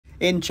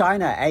In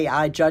China,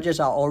 AI judges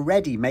are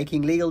already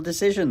making legal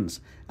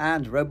decisions,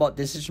 and robot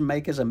decision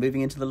makers are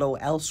moving into the law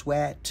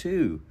elsewhere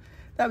too.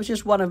 That was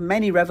just one of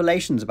many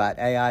revelations about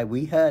AI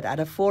we heard at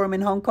a forum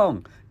in Hong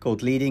Kong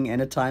called Leading in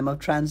a Time of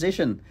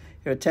Transition.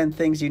 Here are 10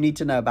 things you need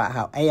to know about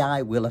how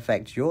AI will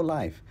affect your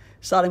life.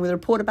 Starting with a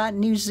report about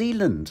New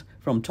Zealand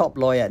from top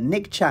lawyer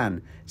Nick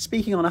Chan,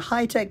 speaking on a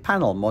high-tech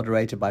panel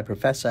moderated by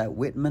Professor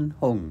Witman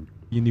Hung.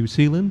 In New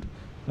Zealand,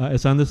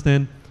 as I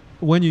understand,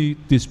 when you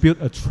dispute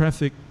a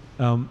traffic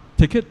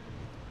ticket,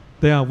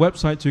 there are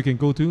websites you can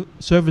go to,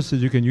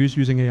 services you can use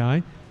using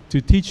AI to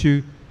teach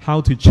you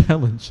how to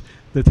challenge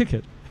the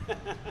ticket.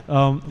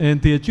 And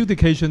the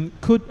adjudication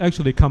could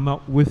actually come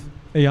out with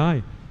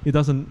AI. It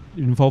doesn't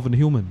involve a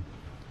human.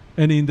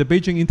 And in the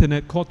Beijing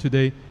Internet Court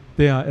today,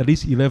 there are at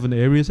least 11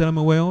 areas that I'm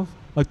aware of,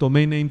 like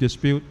domain name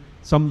dispute,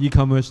 some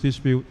e-commerce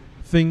dispute,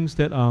 things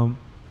that are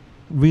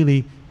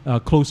really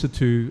closer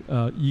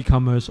to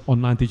e-commerce,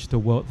 online digital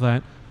world,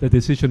 that the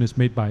decision is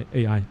made by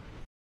AI.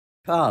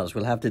 Cars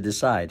will have to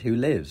decide who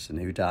lives and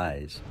who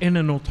dies. In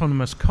an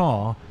autonomous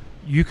car,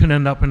 you can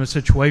end up in a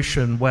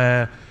situation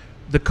where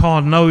the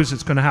car knows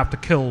it's going to have to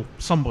kill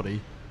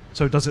somebody,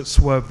 so does it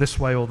swerve this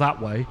way or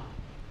that way?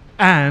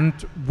 And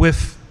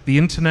with the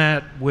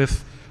internet,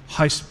 with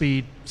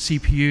high-speed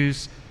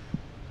CPUs,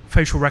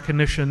 facial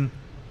recognition,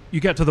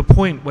 you get to the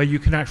point where you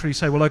can actually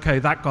say, well, okay,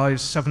 that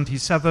guy's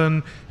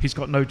 77, he's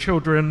got no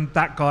children,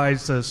 that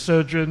guy's a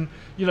surgeon.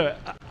 You know,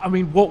 I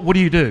mean, what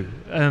do you do?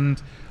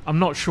 And I'm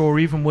not sure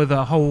even with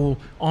a whole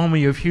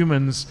army of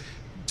humans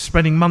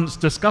spending months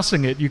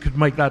discussing it, you could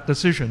make that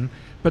decision.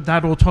 But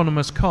that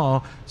autonomous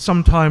car,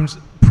 sometimes,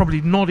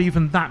 probably not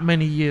even that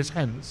many years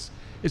hence,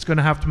 is going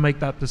to have to make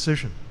that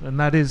decision. And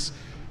that is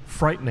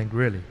frightening,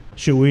 really.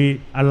 Should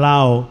we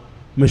allow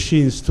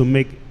machines to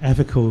make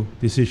ethical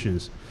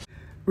decisions?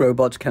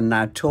 Robots can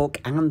now talk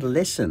and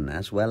listen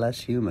as well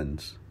as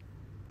humans.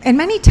 In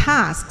many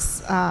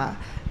tasks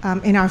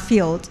in our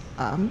field,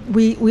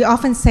 we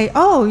often say,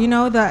 oh, you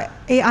know, the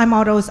AI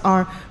models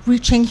are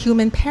reaching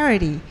human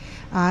parity,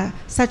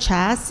 such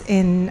as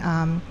in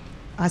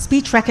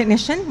speech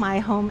recognition, my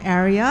home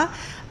area,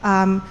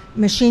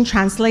 machine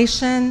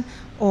translation,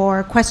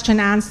 or question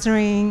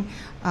answering,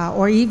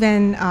 or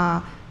even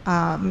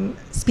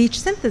speech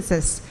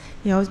synthesis.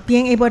 You know,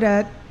 being able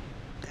to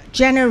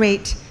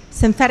generate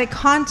synthetic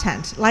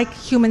content like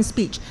human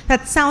speech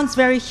that sounds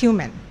very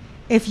human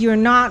if you're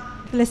not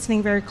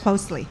listening very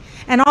closely.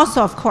 And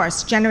also, of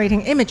course,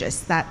 generating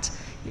images that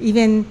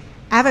even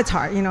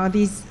avatar, you know,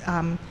 these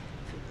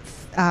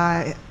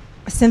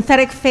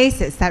synthetic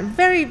faces that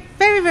very,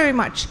 very, very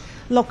much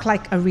look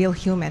like a real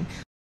human.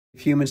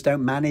 If humans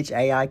don't manage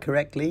AI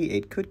correctly,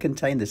 it could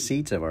contain the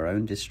seeds of our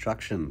own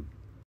destruction.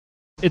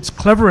 It's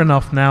clever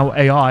enough now,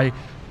 AI,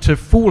 to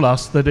fool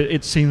us that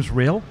it seems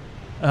real,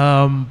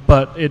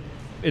 but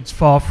it's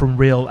far from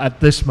real at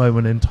this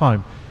moment in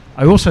time.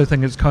 I also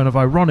think it's kind of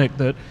ironic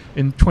that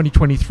in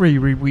 2023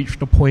 we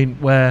reached a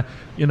point where,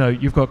 you know,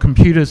 you've got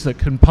computers that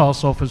can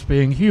pass off as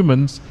being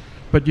humans,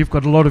 but you've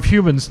got a lot of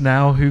humans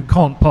now who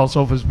can't pass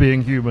off as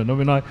being human. I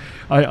mean,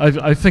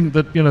 I think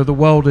that, you know, the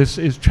world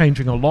is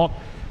changing a lot,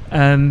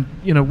 and,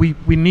 you know,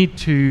 we need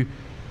to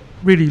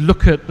really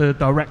look at the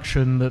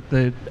direction that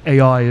the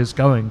AI is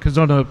going. Because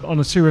on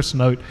a serious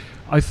note,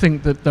 I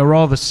think that there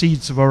are the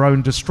seeds of our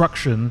own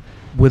destruction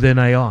within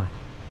AI.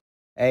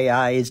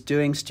 AI is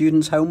doing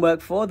students'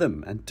 homework for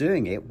them and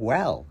doing it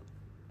well.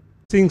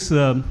 Since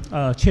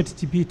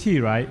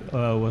ChatGPT, right,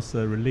 was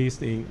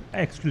released in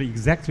actually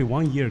exactly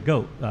 1 year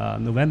ago,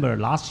 November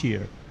last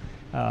year,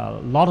 a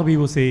lot of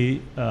people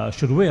say,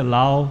 should we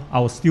allow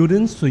our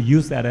students to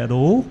use that at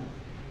all?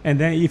 And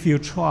then if you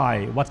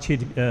try what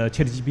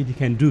ChatGPT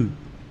can do,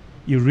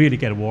 you really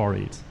get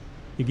worried.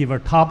 You give a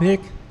topic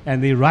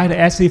and they write an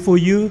essay for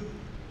you,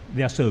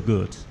 they are so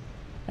good.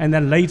 And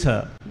then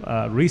later,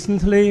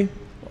 recently,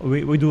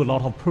 we do a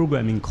lot of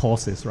programming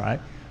courses, right,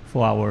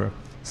 for our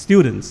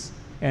students.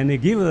 And they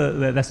give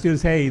the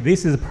students, hey,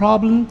 this is a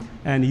problem,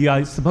 and you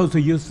are supposed to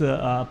use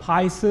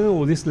Python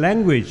or this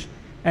language,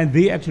 and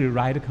they actually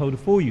write a code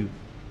for you.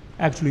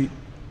 Actually,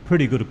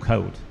 pretty good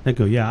code. Thank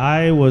you. Yeah,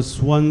 I was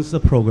once a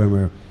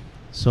programmer.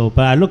 So,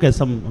 but I look at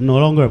some, I'm no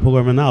longer a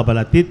programmer now, but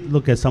I did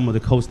look at some of the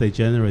codes they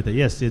generated.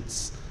 Yes,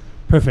 it's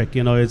perfect.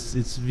 You know,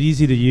 it's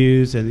easy to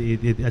use,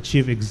 and it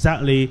achieves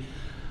exactly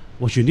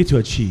what you need to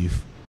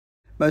achieve.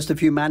 Most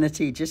of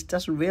humanity just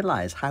doesn't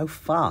realize how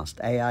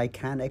fast AI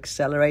can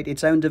accelerate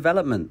its own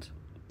development.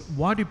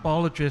 Why do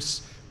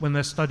biologists, when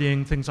they're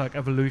studying things like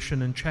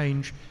evolution and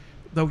change,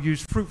 they'll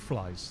use fruit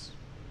flies?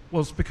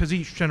 Well, it's because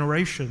each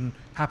generation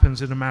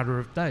happens in a matter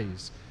of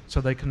days. So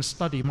they can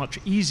study much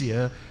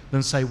easier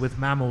than, say, with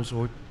mammals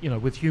or, you know,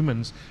 with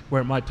humans,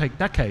 where it might take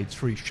decades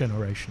for each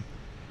generation.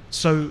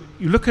 So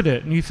you look at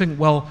it and you think,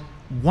 well,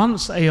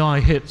 once AI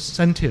hits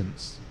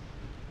sentience,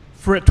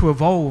 for it to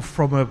evolve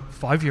from a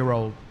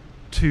 5-year-old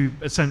to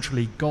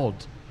essentially God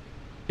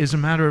is a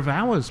matter of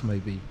hours,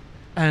 maybe.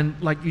 And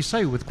like you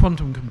say, with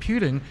quantum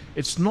computing,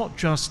 it's not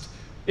just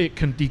it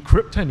can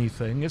decrypt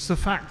anything, it's the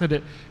fact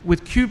that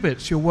with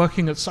qubits, you're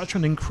working at such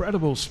an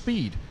incredible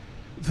speed.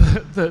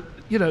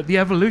 the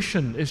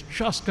evolution is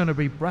just going to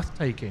be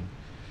breathtaking.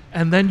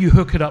 And then you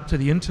hook it up to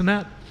the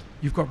internet,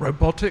 you've got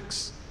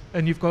robotics,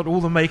 and you've got all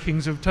the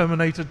makings of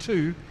Terminator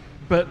 2,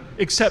 but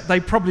except they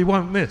probably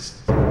won't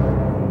miss.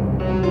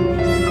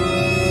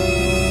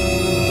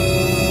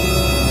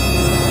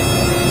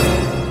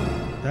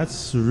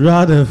 That's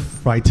rather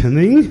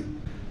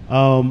frightening.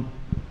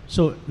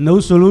 So no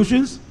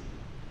solutions?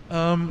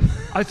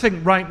 I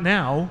think right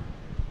now,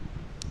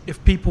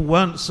 if people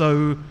weren't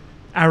so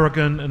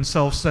arrogant and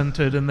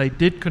self-centered and they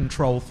did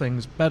control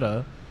things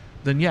better,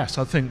 then yes,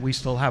 I think we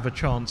still have a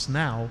chance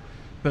now.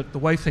 But the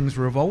way things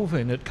are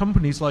evolving at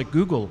companies like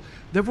Google,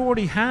 they've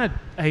already had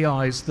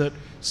AIs that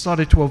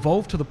started to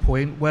evolve to the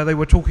point where they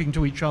were talking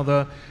to each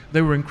other,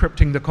 they were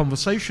encrypting the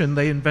conversation,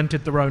 they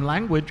invented their own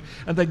language,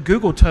 and then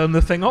Google turned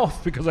the thing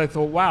off because they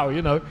thought, wow,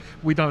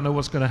 we don't know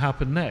what's going to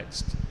happen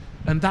next.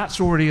 And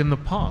that's already in the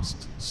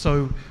past.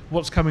 So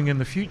what's coming in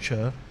the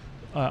future,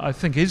 I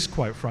think, is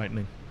quite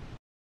frightening.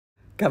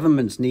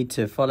 Governments need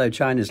to follow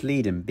China's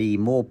lead and be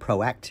more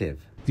proactive.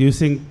 Do you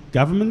think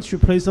government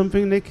should play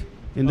something, Nick,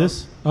 in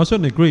this? I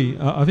certainly agree.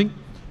 I think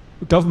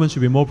government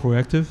should be more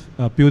proactive,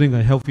 building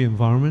a healthy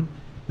environment.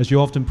 As you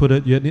often put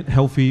it, you need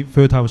healthy,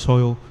 fertile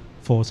soil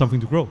for something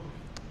to grow.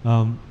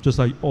 Just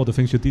like all the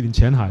things you did in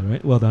Shanghai,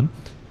 right? Well done.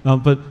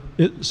 But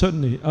it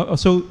certainly,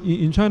 so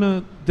in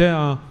China, there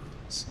are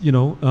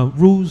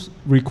rules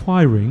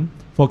requiring,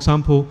 for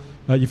example,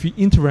 if you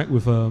interact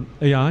with an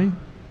AI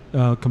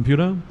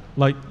computer,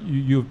 like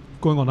you're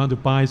going online to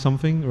buy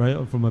something,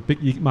 right, from a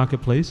big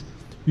marketplace,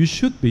 you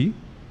should be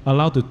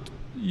allowed to,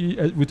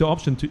 with the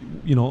option to,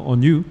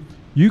 on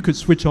you could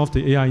switch off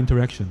the AI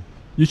interaction.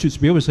 You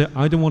should be able to say,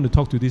 I don't want to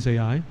talk to this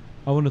AI,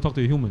 I want to talk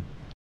to a human.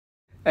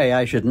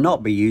 AI should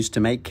not be used to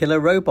make killer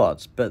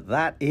robots, but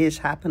that is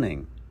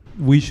happening.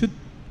 We should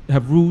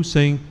have rules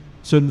saying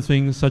certain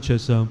things such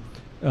as,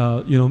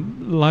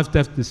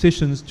 life-death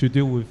decisions to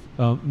deal with,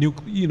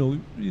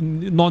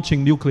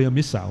 launching nuclear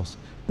missiles.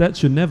 That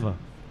should never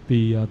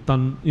be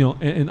done,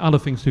 and other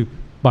things too,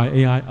 by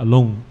AI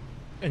alone.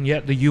 And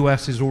yet the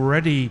US is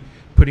already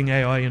putting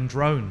AI in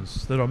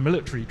drones that are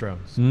military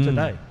drones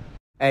today.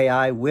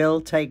 AI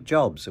will take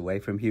jobs away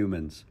from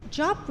humans.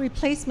 Job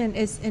replacement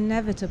is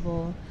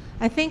inevitable.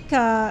 I think,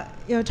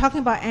 talking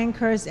about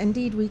anchors,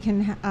 indeed we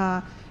can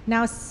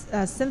now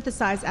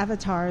synthesize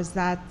avatars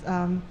that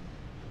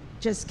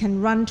just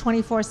can run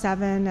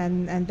 24/7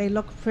 and they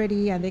look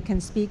pretty and they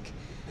can speak,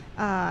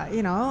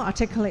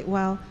 articulate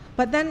well.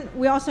 But then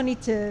we also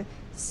need to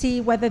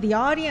see whether the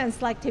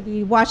audience like to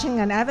be watching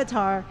an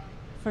avatar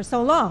for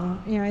so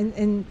long,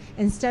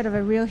 instead of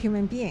a real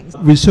human being.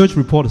 Research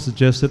report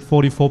suggests that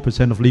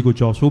 44% of legal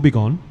jobs will be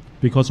gone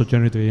because of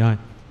generative AI.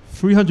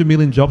 300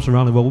 million jobs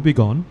around the world will be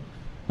gone,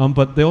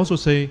 but they also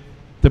say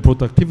the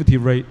productivity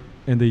rate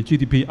and the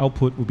GDP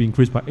output will be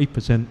increased by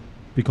 8%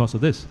 because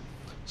of this.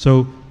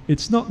 So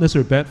it's not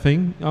necessarily a bad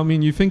thing. I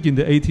mean, you think in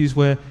the 80s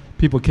where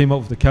people came up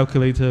with the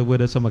calculator,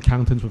 where some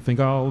accountants would think,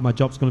 oh, my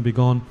job's going to be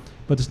gone,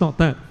 but it's not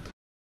that.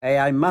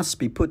 AI must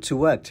be put to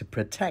work to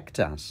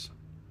protect us.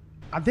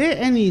 Are there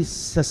any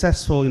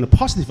successful,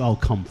 positive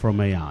outcome from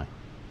AI?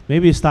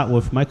 Maybe start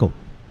with Michael.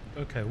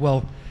 Okay,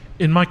 well,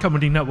 in my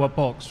company, Network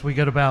Box, we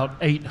get about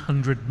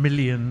 800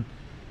 million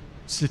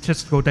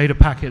statistical data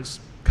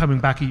packets coming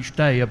back each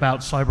day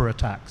about cyber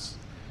attacks.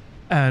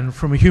 And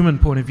from a human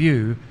point of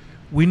view,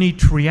 we need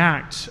to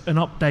react and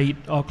update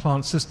our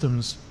client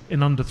systems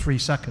in under 3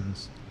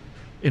 seconds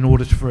in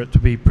order for it to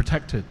be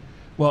protected.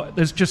 Well,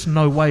 there's just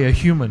no way a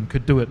human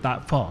could do it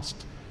that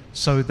fast.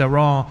 So there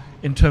are,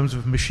 in terms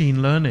of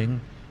machine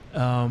learning,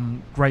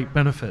 great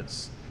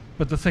benefits.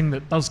 But the thing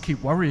that does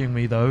keep worrying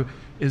me, though,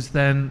 is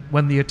then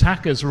when the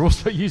attackers are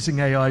also using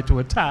AI to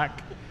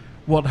attack,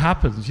 what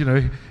happens?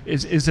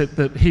 Is it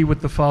that he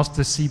with the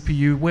fastest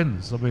CPU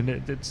wins? I mean,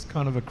 it's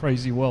kind of a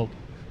crazy world.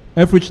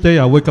 Average day,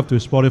 I wake up to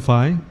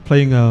Spotify,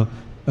 playing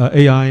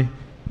AI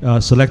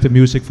selected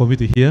music for me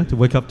to hear, to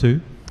wake up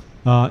to.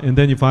 And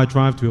then if I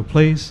drive to a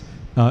place,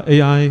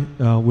 AI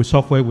with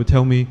software will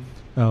tell me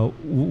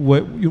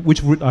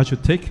which route I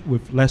should take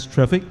with less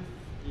traffic.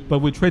 But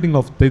we're trading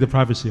off data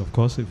privacy, of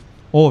course, if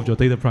all of your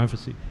data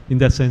privacy. In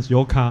that sense,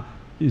 your car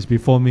is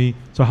before me,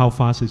 so how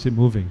fast is it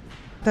moving?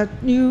 The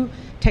new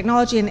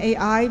technology and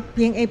AI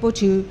being able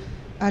to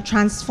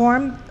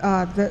transform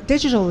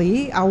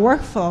digitally our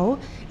workflow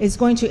is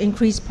going to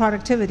increase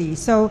productivity.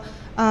 So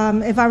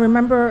if I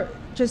remember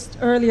just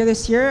earlier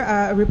this year,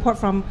 a report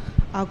from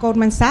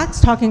Goldman Sachs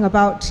talking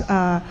about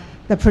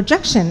the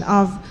projection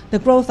of the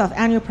growth of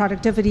annual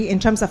productivity in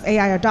terms of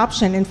AI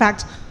adoption. In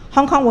fact,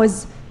 Hong Kong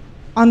was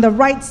on the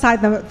right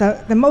side,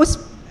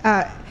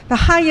 the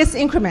highest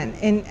increment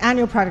in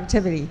annual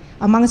productivity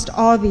amongst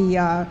all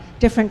the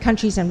different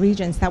countries and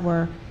regions that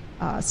were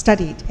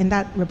studied in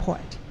that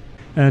report.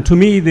 To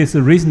me, these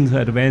recent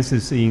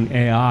advances in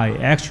AI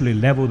actually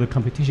level the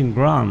competition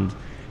ground.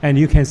 And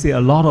you can see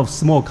a lot of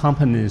small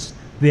companies,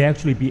 they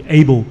actually be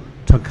able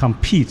to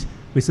compete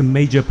with the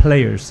major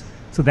players.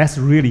 So that's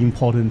a really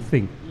important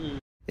thing.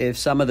 If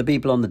some of the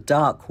people on the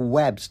dark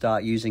web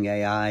start using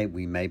AI,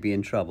 we may be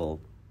in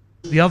trouble.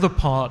 The other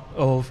part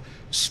of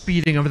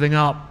speeding everything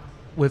up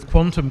with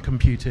quantum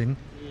computing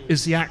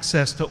is the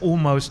access to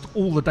almost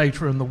all the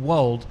data in the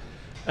world.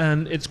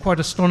 And it's quite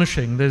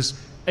astonishing. There's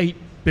 8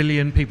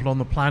 billion people on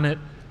the planet.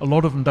 A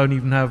lot of them don't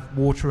even have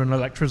water and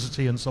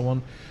electricity and so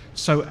on.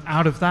 So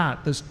out of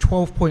that, there's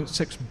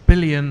 12.6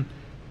 billion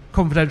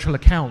confidential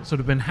accounts that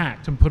have been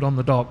hacked and put on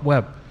the dark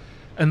web.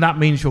 And that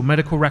means your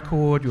medical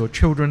record, your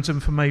children's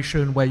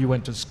information, where you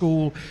went to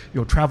school,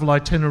 your travel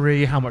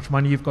itinerary, how much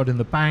money you've got in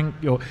the bank,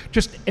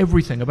 just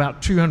everything.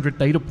 About 200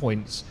 data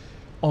points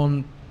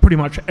on pretty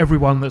much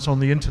everyone that's on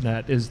the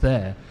internet is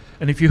there.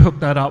 And if you hook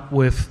that up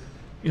with,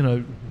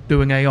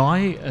 doing AI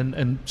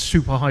and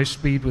super high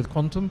speed with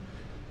quantum,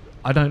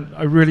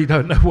 I really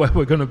don't know where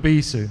we're going to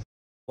be soon.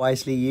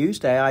 Wisely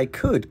used, AI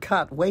could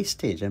cut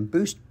wastage and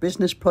boost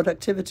business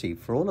productivity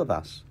for all of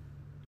us.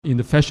 In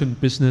the fashion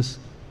business,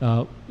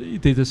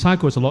 the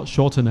cycle is a lot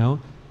shorter now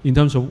in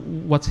terms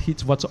of what's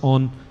hit, what's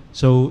on.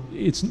 So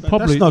it's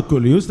probably... That's not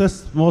good news.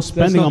 That's more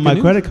spending on my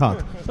credit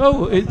card.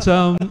 Oh, it's...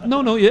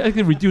 no, it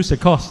can reduce the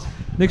cost.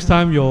 Next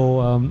time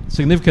your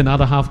significant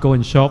other half go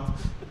and shop,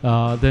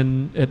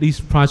 then at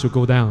least price will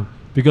go down,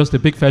 because the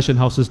big fashion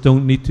houses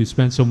don't need to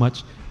spend so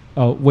much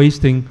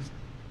wasting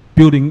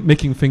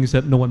making things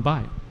that no one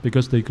buy,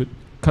 because they could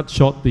cut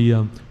short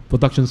the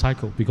production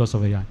cycle because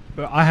of AI.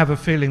 But I have a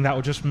feeling that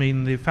will just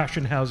mean the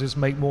fashion houses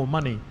make more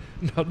money,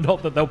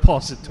 not that they'll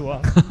pass it to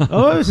us.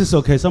 Oh, this is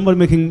okay. Somebody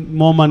making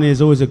more money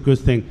is always a good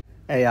thing.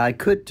 AI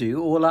could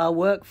do all our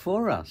work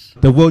for us.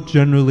 The world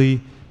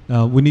generally,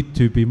 we need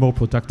to be more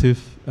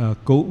productive,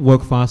 go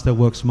work faster,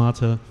 work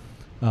smarter,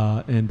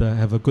 and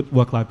have a good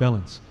work-life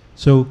balance.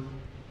 So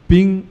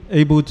being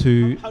able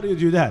to... How do you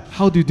do that?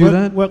 How do you do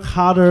that? Work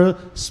harder,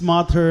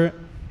 smarter,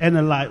 and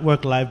a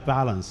work-life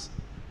balance.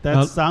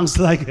 That sounds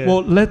like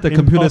well, let the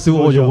computer do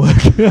all your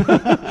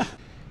work.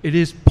 It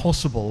is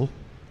possible,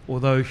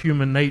 although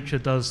human nature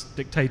does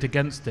dictate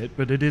against it,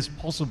 but it is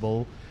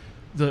possible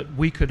that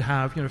we could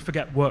have,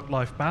 forget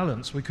work-life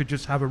balance, we could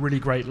just have a really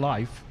great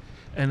life,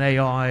 and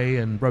AI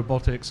and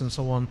robotics and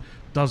so on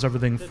does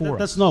everything for us.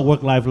 That's not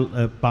work-life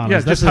balance. Yeah,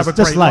 that's just have a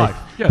great life.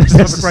 Yeah, just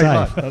have a great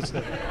life. That's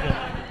it.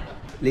 Yeah.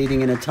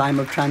 Leading in a time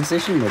of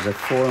transition was a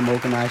forum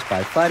organised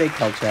by Friday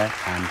Culture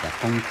and the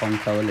Hong Kong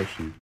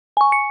Coalition.